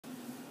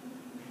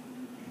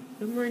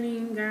Good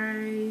morning,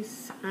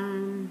 guys.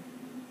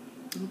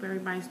 Hope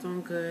everybody's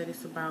doing good.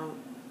 It's about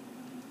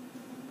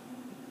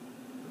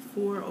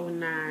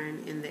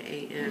 4:09 in the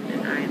a.m.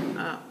 and I am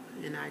up,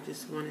 and I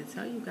just want to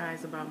tell you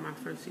guys about my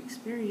first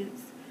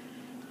experience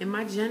in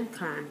my Gen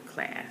Con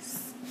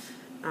class.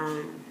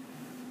 Um,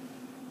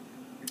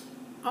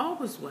 all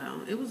was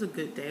well. It was a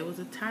good day. It was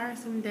a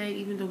tiresome day,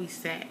 even though we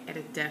sat at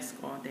a desk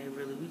all day.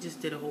 Really, we just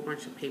did a whole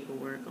bunch of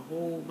paperwork.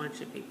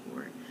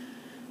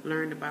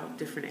 Learned about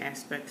different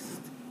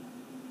aspects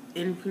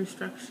in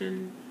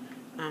construction.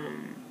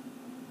 Um,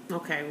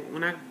 okay,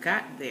 when I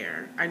got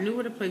there, I knew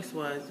where the place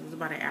was. It was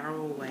about an hour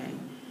away.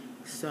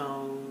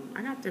 So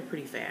I got there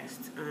pretty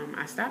fast.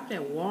 I stopped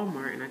at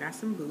Walmart and I got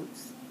some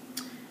boots.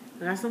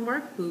 I got some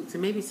work boots,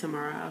 and maybe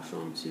tomorrow I'll show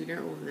them to you. They're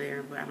over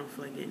there, but I don't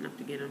feel like getting up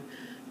to get them.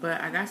 But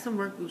I got some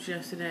work boots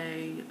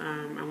yesterday.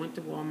 I went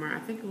to Walmart. I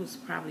think it was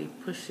probably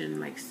pushing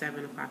like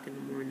 7 o'clock in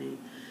the morning.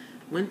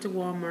 Went to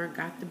Walmart,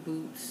 got the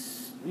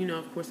boots. You know,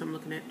 of course, I'm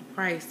looking at the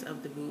price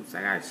of the boots.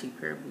 I got a cheap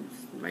pair of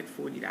boots, like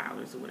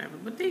 $40 or whatever.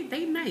 But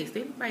they nice.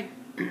 They look like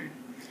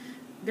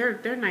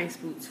they're nice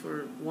boots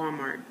for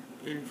Walmart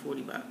and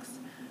 $40.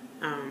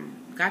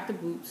 Got the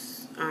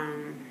boots.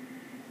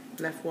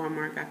 Left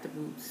Walmart, got the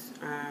boots.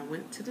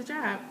 Went to the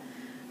job.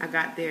 I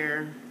got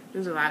there.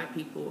 There's a lot of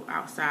people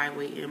outside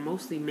waiting,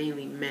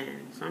 mainly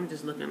men. So I'm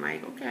just looking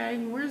like, okay,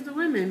 where's the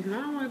women? Because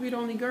I don't want to be the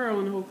only girl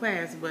in the whole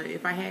class. But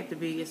if I had to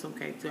be, it's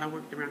okay too. I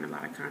worked around a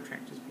lot of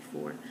contractors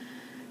before,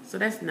 so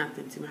that's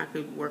nothing to me. I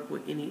could work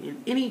with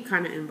in any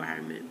kind of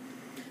environment.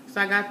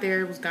 So I got there.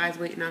 It was guys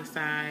waiting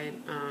outside.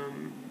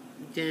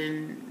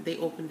 Then they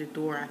opened the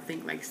door. I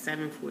think like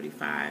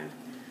 7:45.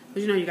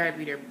 But you gotta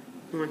be there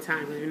on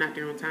time. Because if you're not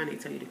there on time, they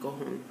tell you to go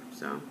home.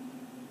 So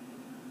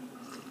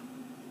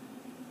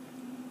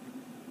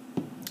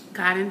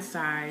got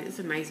inside. It's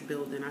a nice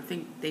building. I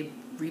think they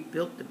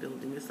rebuilt the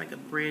building. It's like a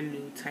brand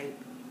new type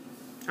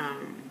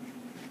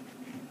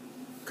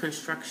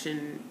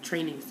construction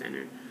training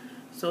center.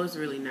 So it's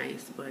really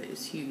nice, but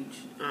it's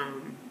huge.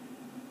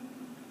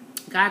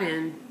 Got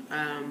in.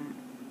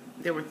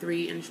 There were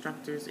 3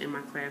 instructors in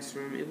my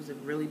classroom. It was a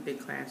really big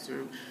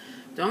classroom.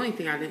 The only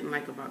thing I didn't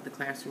like about the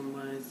classroom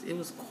was it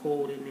was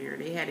cold in there.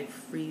 They had it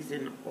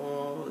freezing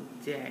all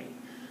day.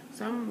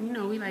 So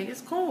we like,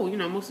 it's cold.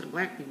 Most of the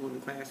black people in the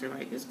class are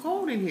like, it's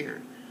cold in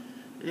here.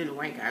 And then the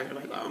white guys are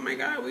like, oh my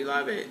God, we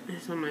love it.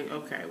 So I'm like,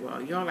 okay,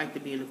 well, y'all like to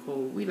be in the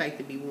cold. We like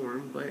to be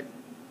warm, but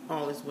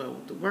all is well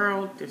with the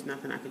world. There's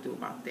nothing I could do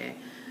about that.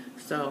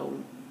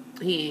 So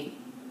he's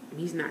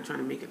not trying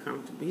to make it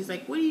comfortable. He's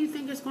like, what do you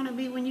think it's going to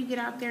be when you get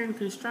out there in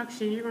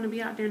construction? You're going to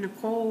be out there in the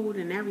cold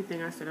and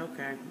everything. I said,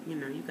 okay, you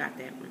got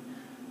that one.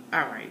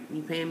 All right,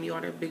 you paying me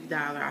all that big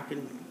dollar. I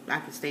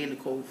can stay in the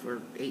cold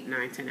for 8,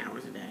 9, 10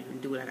 hours a day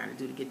and do what I got to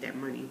do to get that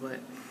money. But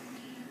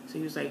so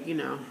he was like,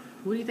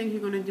 what do you think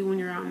you're going to do when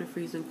you're out in the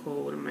freezing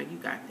cold? I'm like, you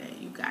got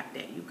that, you got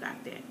that, you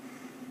got that.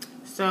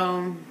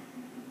 So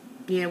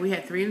yeah, we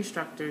had 3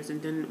 instructors,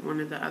 and then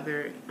one of the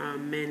other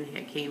men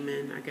had came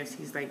in. I guess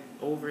he's like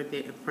over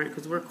the apprentice,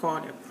 because we're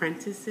called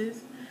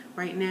apprentices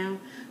right now.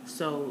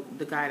 So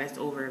the guy that's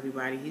over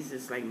everybody, he's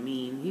just like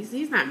mean.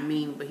 He's not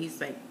mean, but he's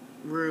like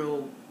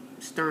real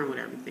stern with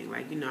everything.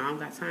 Like, I don't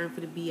got time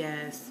for the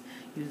BS.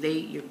 You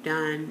late, you're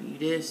done. You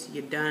this,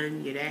 you're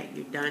done. You're that,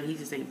 you're done. He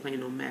just ain't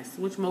playing no mess,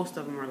 which most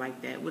of them are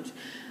like that, which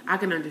I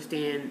can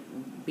understand.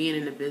 Being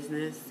in the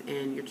business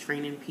and you're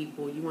training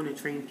people, you want to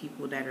train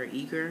people that are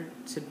eager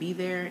to be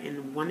there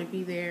and want to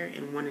be there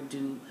and want to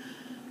do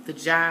the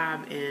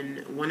job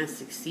and want to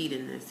succeed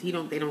in this. They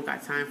don't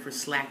got time for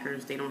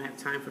slackers. They don't have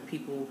time for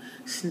people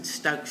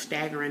stuck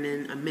staggering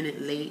in a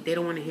minute late. They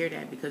don't want to hear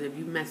that, because if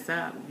you mess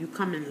up, if you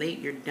come in late,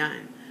 you're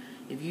done.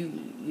 If you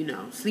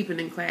sleeping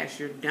in class,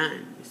 you're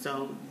done.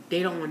 So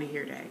they don't want to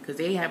hear that, because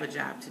they have a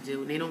job to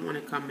do, and they don't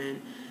want to come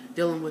in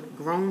dealing with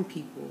grown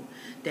people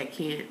that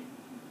can't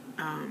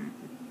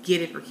get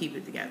it or keep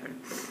it together.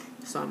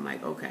 So I'm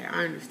like, okay,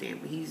 I understand,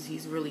 but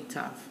he's really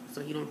tough.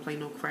 So he don't play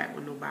no crap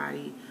with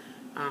nobody.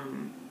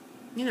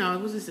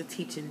 It was just a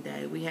teaching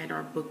day. We had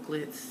our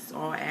booklets,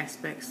 all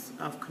aspects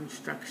of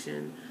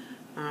construction.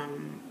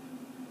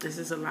 This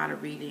is a lot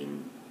of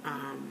reading.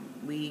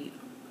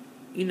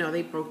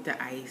 They broke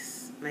the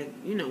ice. Like,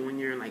 when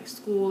you're in like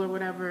school or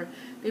whatever,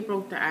 they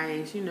broke the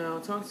ice.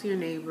 Talk to your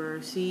neighbor,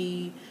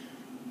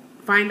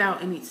 find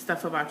out any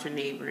stuff about your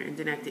neighbor, and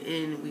then at the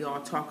end we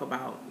all talk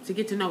about to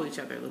get to know each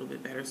other a little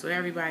bit better. So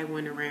everybody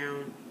went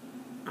around.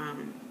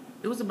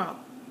 It was about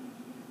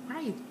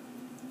probably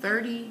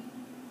 30.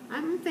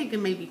 I'm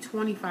thinking maybe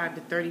 25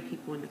 to 30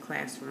 people in the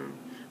classroom.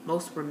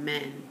 Most were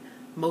men.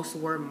 Most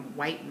were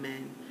white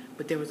men,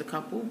 but there was a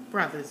couple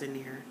brothers in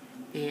there,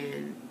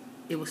 and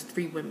it was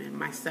 3 women,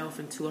 myself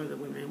and 2 other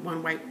women.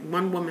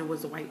 One woman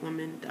was a white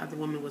woman, the other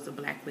woman was a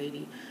black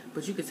lady.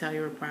 But you could tell they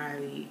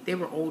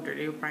were older.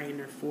 They were probably in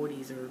their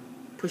 40s or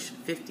pushing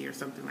 50 or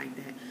something like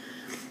that.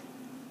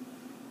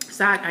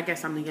 So I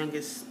guess I'm the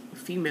youngest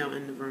female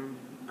in the room,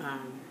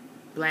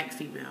 black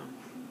female.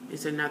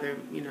 it's another,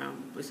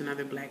 it's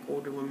another black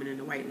older woman and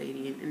a white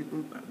lady,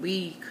 and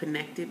we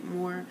connected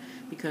more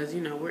because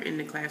we're in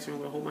the classroom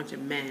with a whole bunch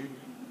of men.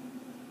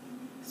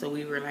 So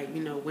we were like,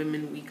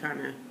 women,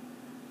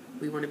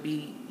 we want to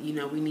be,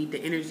 we need the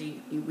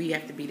energy. We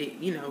have to be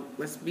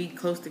let's be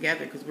close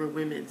together because we're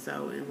women.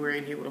 So, and we're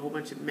in here with a whole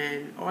bunch of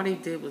men. All they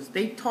did was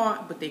they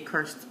taught, but they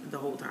cursed the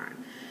whole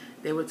time.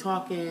 They were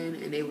talking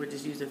and they were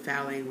just using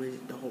foul language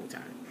the whole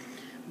time.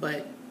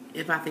 But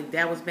if I think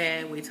that was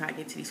bad, wait till I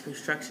get to these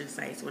construction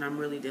sites when I'm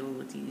really dealing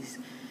with these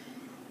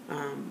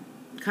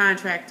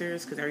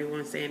contractors, because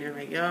everyone's saying they're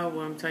like, oh,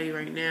 well, I'm telling you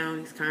right now,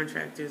 these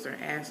contractors are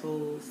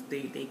assholes.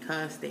 They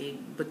cuss,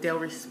 but they'll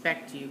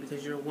respect you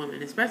because you're a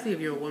woman, especially if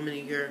you're a woman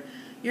and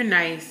you're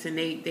nice and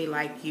they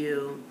like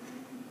you.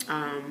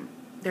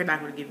 They're not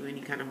going to give you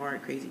any kind of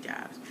hard, crazy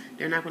jobs.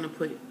 They're not going to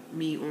put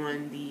me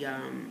on the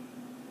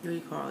what do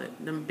you call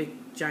it? Them big,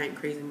 giant,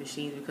 crazy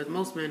machines, because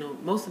most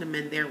of the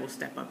men there will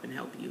step up and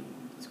help you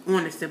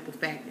on the simple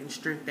fact and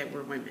strength that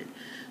we're women.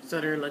 So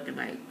they're looking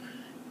like,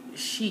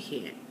 she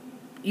can't.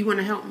 You want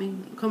to help me?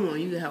 Come on,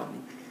 you can help me.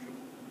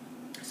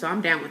 So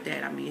I'm down with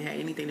that. I mean, hey,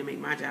 anything to make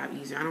my job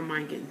easier. I don't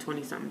mind getting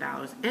 $20-something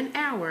an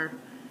hour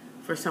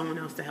for someone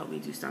else to help me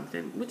do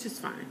something, which is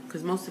fine.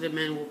 Because most of the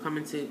men will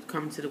come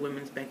to the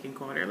women's beck and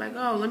call. They're like,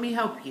 oh, let me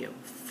help you.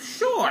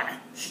 Sure.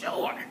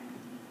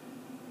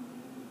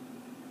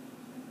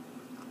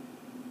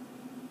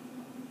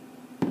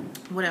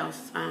 What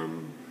else?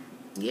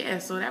 Yeah,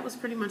 so that was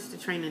pretty much the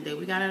training day.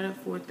 We got out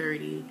at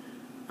 4:30.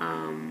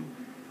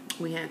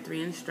 We had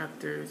 3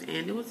 instructors,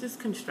 and it was just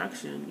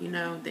construction,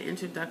 the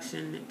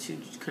introduction to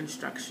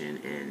construction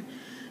and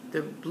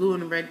the blue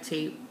and red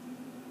tape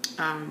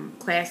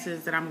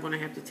classes that I'm going to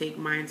have to take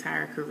my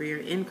entire career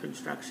in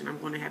construction. I'm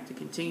going to have to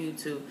continue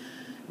to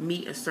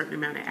meet a certain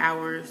amount of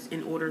hours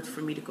in order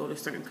for me to go to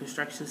certain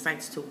construction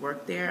sites to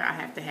work there. I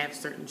have to have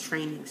certain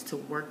trainings to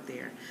work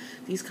there.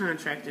 These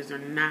contractors are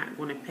not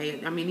going to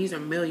pay. I mean, these are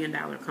 $1 million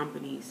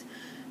companies.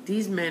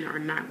 These men are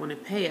not going to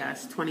pay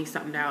us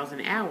 $20-something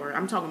an hour.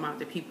 I'm talking about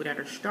the people that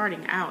are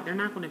starting out. They're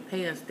not going to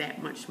pay us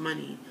that much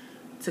money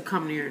to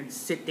come there and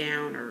sit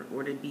down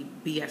or to be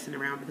BSing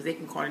around, because they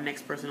can call the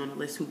next person on the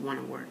list who want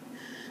to work.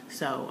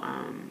 So,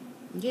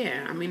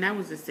 yeah, I mean, that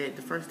was just it.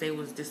 The first day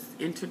was just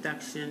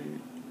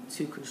introduction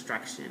to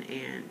construction,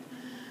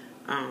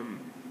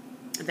 and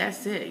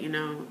that's it,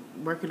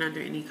 working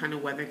under any kind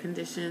of weather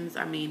conditions.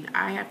 I mean,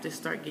 I have to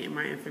start getting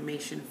my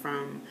information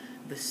from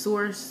the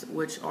source,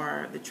 which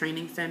are the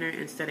training center,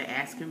 instead of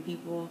asking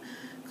people,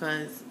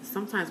 because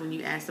sometimes when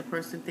you ask the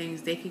person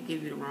things, they could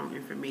give you the wrong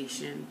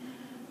information.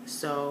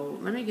 So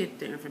let me get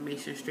the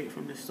information straight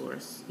from the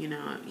source.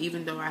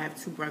 Even though I have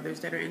 2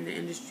 brothers that are in the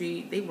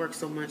industry, they work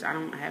so much, I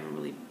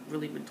haven't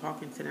really been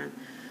talking to them.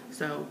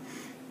 So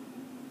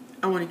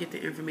I want to get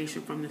the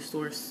information from the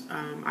source.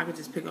 I could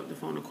just pick up the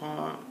phone and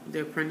call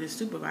the apprentice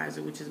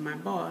supervisor, which is my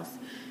boss,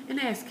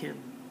 and ask him.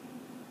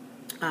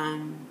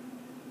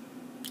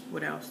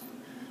 What else?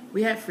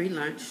 We had free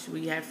lunch.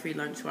 We had free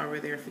lunch while we were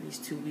there for these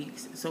 2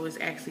 weeks. So it's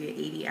actually an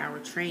 80-hour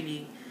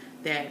training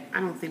that I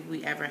don't think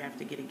we ever have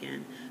to get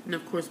again. And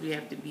of course, we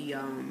have to be,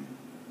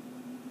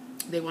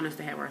 they want us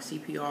to have our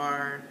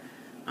CPR.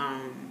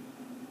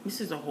 This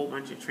is a whole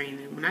bunch of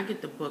training. When I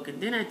get the book,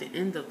 and then at the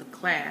end of the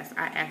class,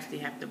 I actually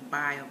have to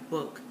buy a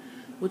book,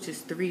 which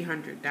is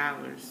 $300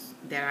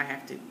 that I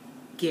have to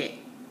get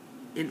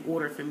in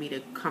order for me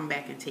to come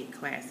back and take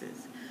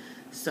classes.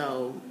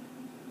 So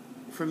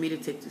for me to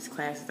take these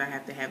classes, I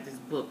have to have this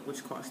book,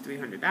 which costs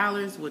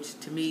 $300, which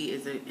to me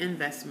is an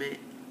investment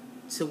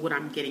to what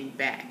I'm getting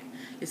back.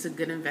 It's a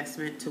good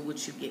investment to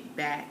what you get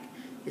back.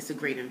 It's a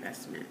great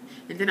investment.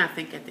 And then I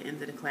think at the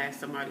end of the class,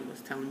 somebody was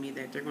telling me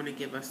that they're going to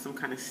give us some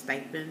kind of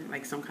stipend,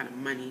 like some kind of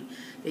money.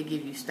 They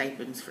give you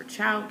stipends for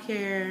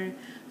childcare.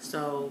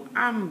 So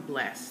I'm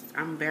blessed.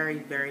 I'm very,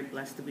 very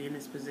blessed to be in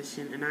this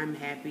position, and I'm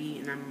happy,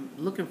 and I'm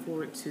looking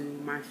forward to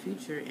my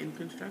future in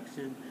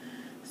construction.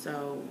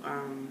 So,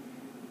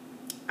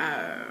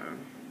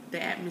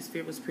 the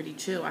atmosphere was pretty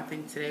chill. I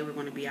think today we're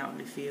going to be out in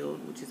the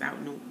field, which is out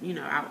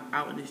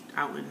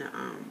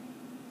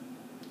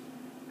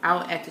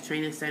at the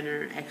training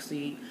center,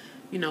 actually,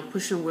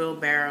 pushing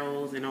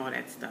wheelbarrows and all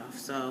that stuff.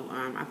 So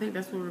I think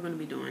that's what we're going to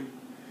be doing.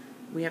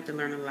 We have to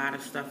learn a lot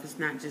of stuff. It's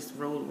not just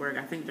road work.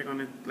 I think they're going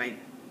to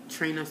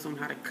train us on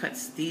how to cut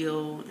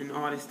steel and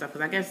all this stuff.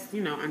 Because I guess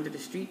under the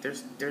street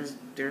there's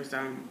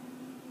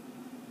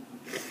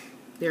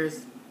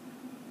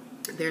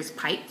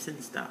pipes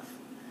and stuff.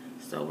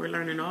 So we're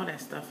learning all that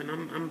stuff, and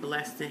I'm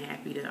blessed and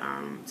happy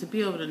to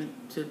be able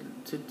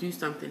to do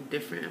something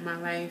different in my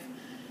life.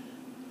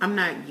 I'm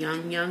not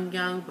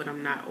young, but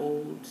I'm not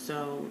old,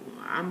 so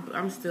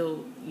I'm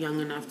still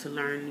young enough to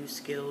learn new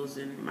skills,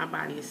 and my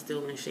body is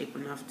still in shape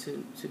enough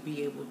to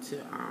be able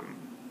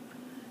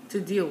to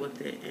deal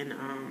with it and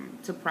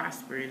to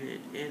prosper in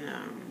it.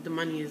 And the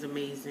money is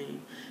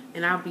amazing,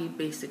 and I'll be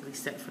basically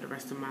set for the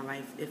rest of my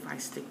life if I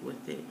stick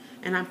with it.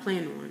 And I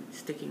plan on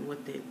sticking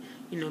with it.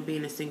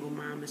 Being a single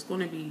mom, it's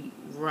going to be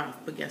rough,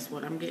 but guess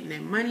what? I'm getting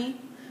that money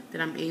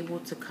that I'm able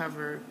to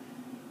cover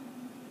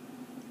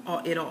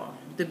it all.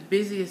 The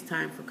busiest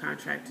time for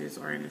contractors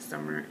are in the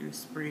summer and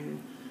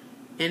spring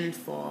and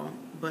fall,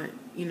 but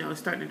you know, it's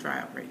starting to dry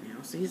up right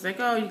now. So he's like,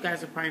 oh, you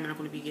guys are probably not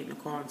going to be getting a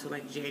call until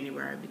like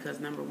January, because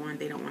number one,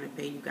 they don't want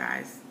to pay you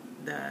guys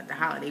the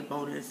holiday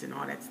bonus and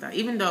all that stuff.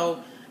 Even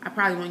though I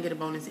probably wouldn't get a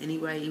bonus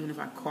anyway, even if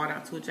I called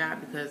out to a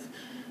job, because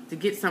to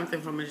get something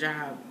from a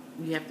job,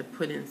 you have to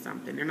put in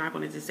something. They're not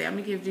going to just say, I'm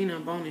going to give Gina a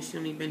bonus. She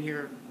only been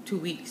here 2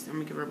 weeks. I'm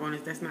going to give her a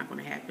bonus. That's not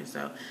going to happen.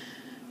 So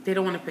they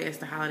don't want to pay us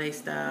the holiday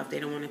stuff. They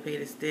don't want to pay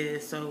us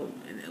this. So,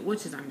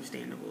 which is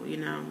understandable, you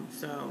know.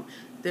 So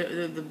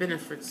the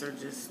benefits are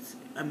just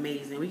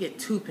amazing. We get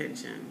 2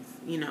 pensions,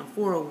 you know,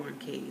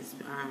 401ks.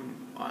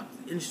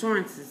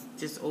 Insurance is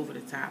just over the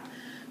top.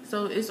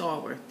 So it's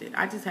all worth it.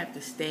 I just have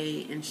to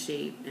stay in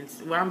shape. And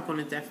well, I'm going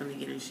to definitely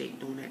get in shape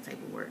doing that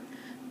type of work.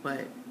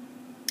 But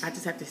I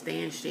just have to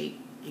stay in shape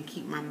and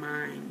keep my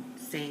mind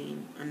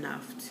sane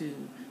enough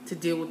to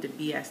deal with the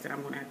BS that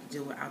I'm going to have to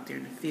deal with out there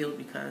in the field,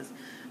 because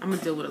I'm going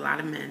to deal with a lot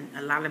of men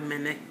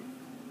that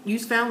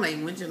use foul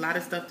language, a lot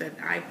of stuff that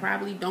I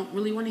probably don't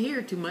really want to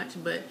hear too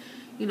much, but,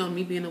 you know,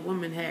 me being a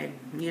woman, hey,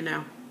 you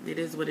know, it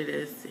is what it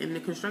is. And the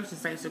construction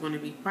sites are going to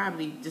be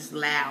probably just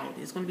loud.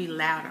 It's going to be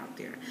loud out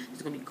there.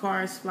 There's going to be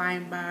cars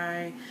flying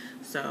by.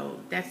 So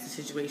that's the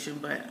situation.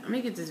 But I'm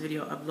going to get this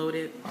video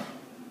uploaded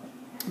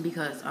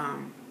because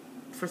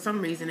for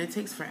some reason it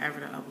takes forever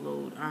to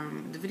upload.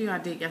 The video I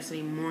did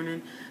yesterday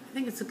morning, I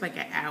think it took like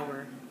an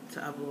hour to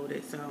upload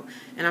it. So,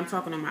 and I'm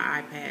talking on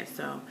my iPad.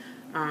 So,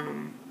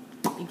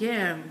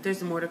 yeah,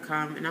 there's more to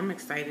come, and I'm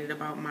excited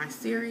about my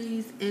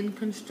series in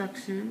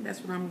construction. That's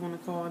what I'm going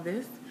to call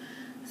this.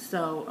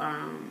 So,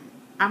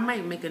 I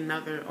might make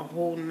a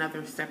whole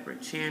nother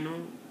separate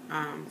channel,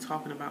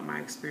 talking about my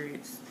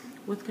experience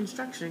with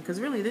construction, because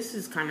really this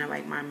is kind of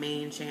like my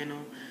main channel,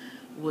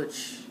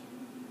 which,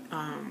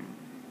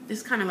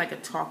 it's kind of like a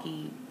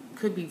talky,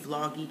 could be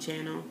vloggy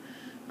channel.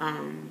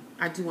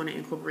 I do want to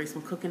incorporate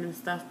some cooking and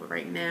stuff, but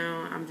right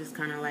now I'm just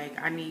kind of like,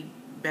 I need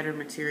better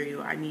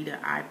material. I need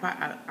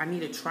I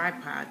need a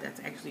tripod that's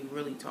actually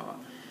really tall.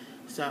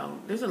 So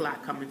there's a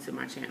lot coming to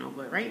my channel,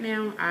 but right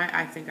now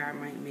I think I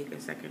might make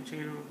a second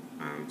channel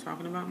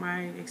talking about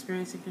my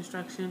experience in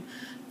construction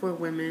for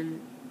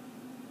women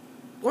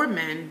or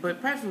men,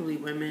 but preferably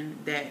women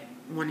that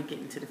want to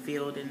get into the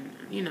field, and,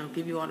 you know,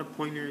 give you all the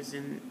pointers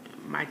and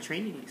my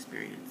training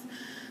experience.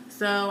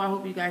 So I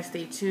hope you guys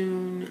stay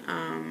tuned.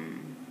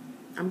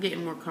 I'm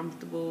getting more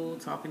comfortable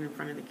talking in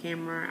front of the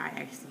camera. I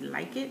actually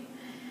like it.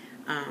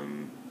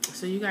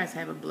 So you guys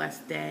have a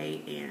blessed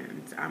day,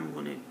 and I'm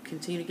going to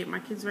continue to get my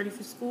kids ready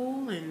for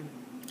school and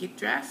get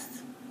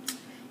dressed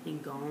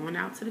and going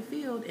out to the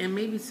field. And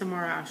maybe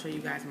tomorrow I'll show you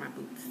guys my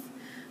boots.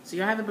 So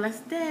y'all have a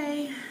blessed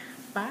day.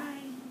 Bye.